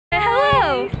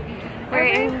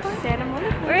in Santa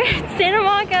Monica. We're in Santa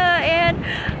Monica, and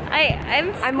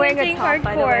I'm wearing a top, hardcore.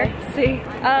 by the way. See,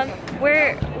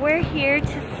 we're here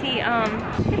to see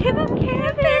Hippo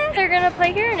Campus. They're gonna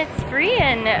play here, and it's free,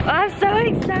 and I'm so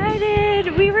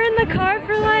excited. We were in the car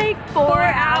for like 4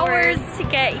 hours to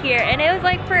get here, and it was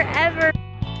like forever.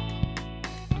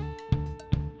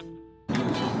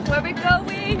 Where are we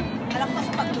going?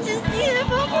 To see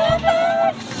Hippo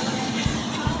Campus.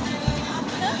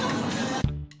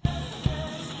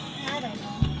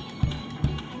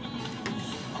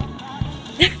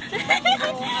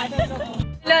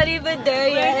 Not even there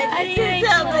yet. This is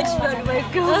how much fun we're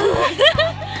going.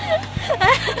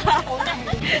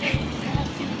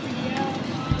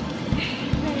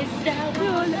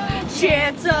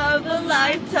 Chance of a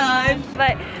lifetime.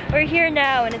 But we're here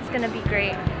now, and it's gonna be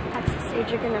great. that's the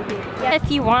stage you're gonna be. Yeah.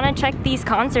 If you want to check these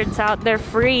concerts out, they're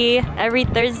free every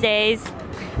Thursdays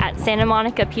at Santa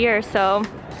Monica Pier. So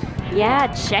yeah,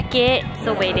 check it.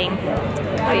 Still waiting.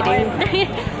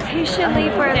 Patiently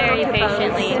for a very little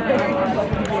patiently,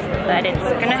 but it's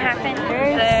gonna happen. Hair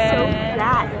is so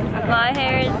flat. My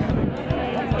hair is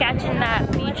catching that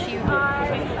beachy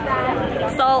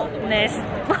saltness.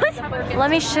 Let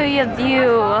me show you a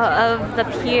view of the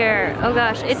pier. Oh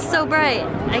gosh, it's so bright.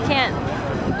 I can't.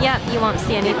 Yep, you won't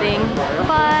see anything,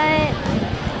 but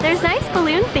there's nice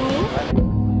balloon thingies.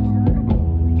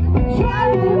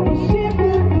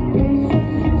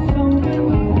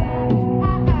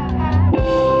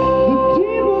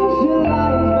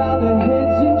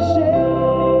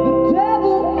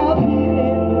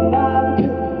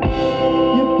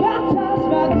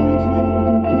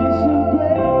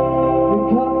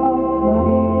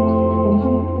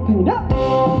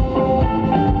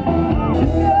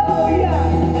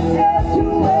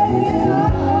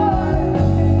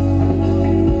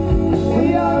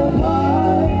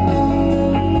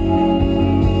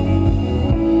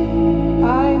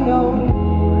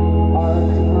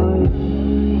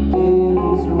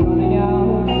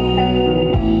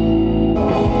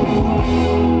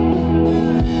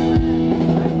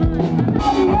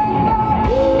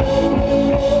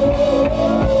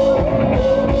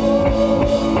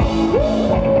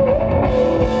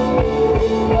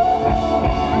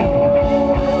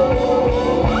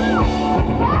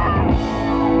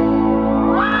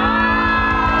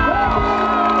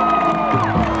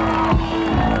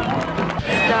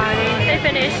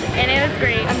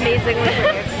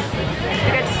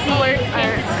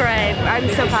 I'm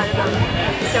so proud of them.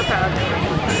 So proud.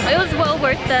 It was well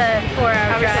worth the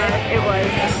 4-hour drive. It was.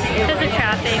 Because of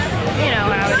traffic. You know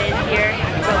how it is here.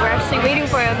 But we're actually waiting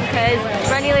for him because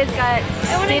Roneliz got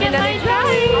another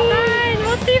driving sign.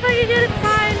 We'll see if I can get it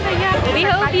signed. But yeah, we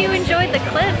hope you enjoyed the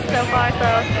clips so far. So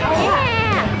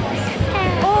yeah.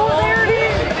 Oh, there it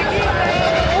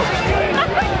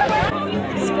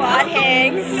is. Squad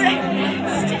hangs.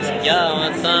 Yo,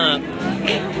 what's up?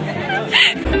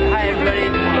 Hi everybody.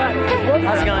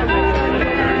 How's it going?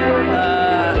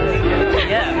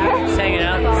 Yeah, just hanging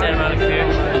out in Santa Monica Pier.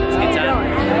 It's a good time.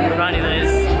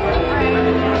 Roneliz.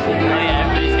 Oh yeah,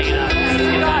 everybody's hanging out. It's a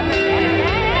good time.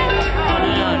 Oh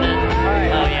no.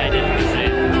 Oh yeah, I did forget your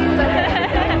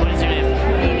name. What is your name?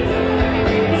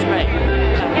 It's right.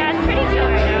 Yeah, it's pretty chill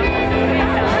right now.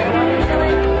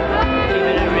 Keep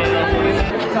it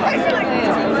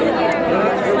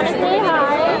Want to say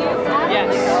hi?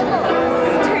 Yes.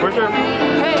 Where's your...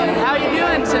 Hey, how you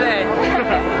doing today?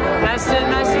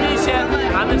 nice to meet you.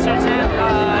 I'm Mr. Tim.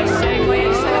 Segway,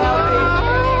 say hello.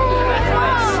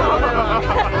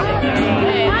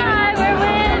 Hey, hi, we're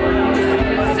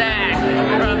with Zach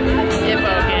from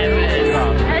Hippo Campus.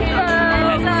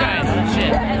 Sorry,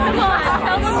 shit. Come on,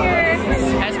 tell them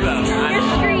your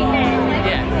street name.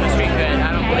 Yeah, my street cred. I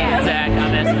don't believe in Zach.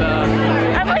 I'm Espo.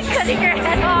 I'm like cutting your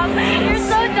head off. You're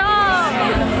so dumb.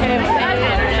 I'm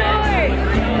so short.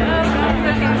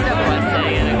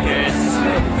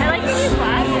 I like your new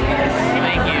glasses.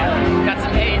 Thank you. Got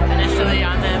some hate initially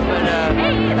on them, but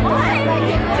hey, what? I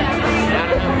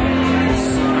don't know.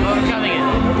 I'm overcoming it.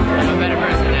 I'm a better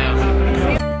person now.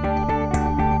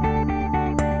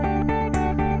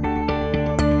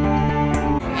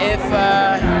 If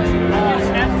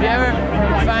you ever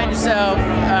find yourself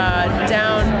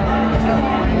down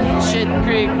Shit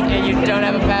Creek and you don't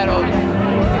have a paddle,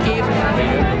 keep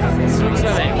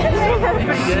swimming. It's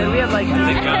pretty good. We have like,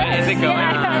 is it going?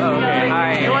 Oh, okay.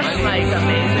 Hi. It wasn't like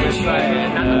amazing, but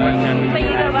not the worst time. But you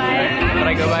go by? But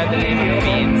I go by the name of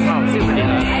Beans. Oh, super good.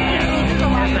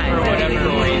 For whatever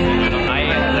reason, I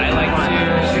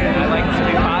like to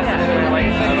be positive. I like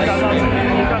to be positive.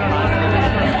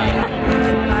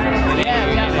 Yeah,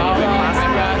 we have all the plastic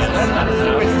grass.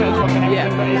 Yeah.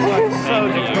 So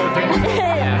difficult.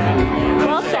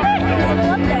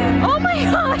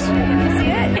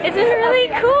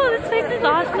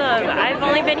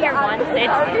 only been here once.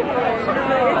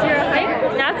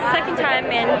 Now it's the second time,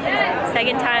 and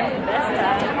second time's the best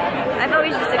time. I've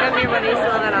always just come here when I used to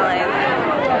live in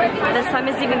LA. This time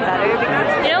is even better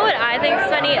because you know what I think is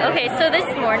funny? Okay, so this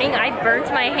morning I burnt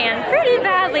my hand pretty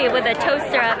badly with a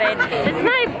toaster oven. This is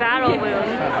my battle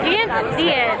wound. You can't see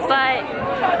it, but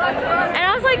and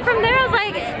I was like, from there I was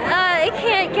like, it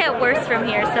can't get worse from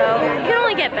here, so it can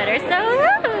only get better. So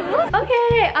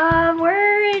okay,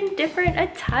 we're in different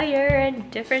attire and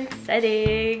different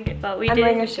setting, but I'm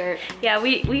wearing a shirt. Yeah,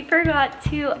 we forgot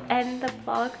to end the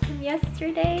vlog from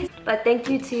yesterday. But thank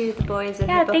you to the boys at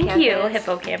Hippo Thank Campus. you,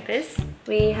 Hippo Campus.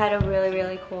 We had a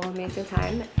really cool, amazing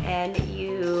time, and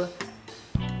you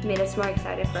made us more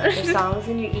excited for your songs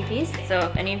and your EPs. So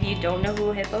if any of you don't know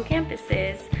who Hippo Campus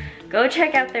is, go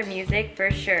check out their music for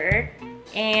sure.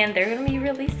 And they're gonna be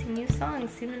releasing new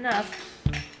songs soon enough.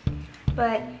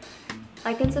 But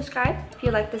like and subscribe if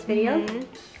you like this video.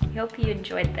 We hope you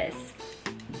enjoyed this.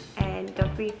 And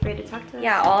don't be afraid to talk to us.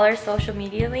 Yeah, all our social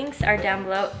media links are down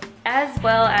below, as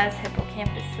well as Hippo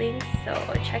Campus links, so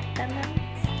check them out.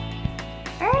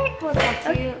 Alright, we'll talk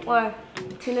to you, or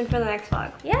tune in for the next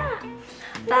vlog. Yeah.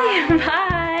 Bye.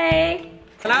 Bye.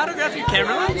 Can I autograph your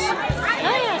camera lens? Oh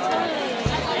yeah, totally.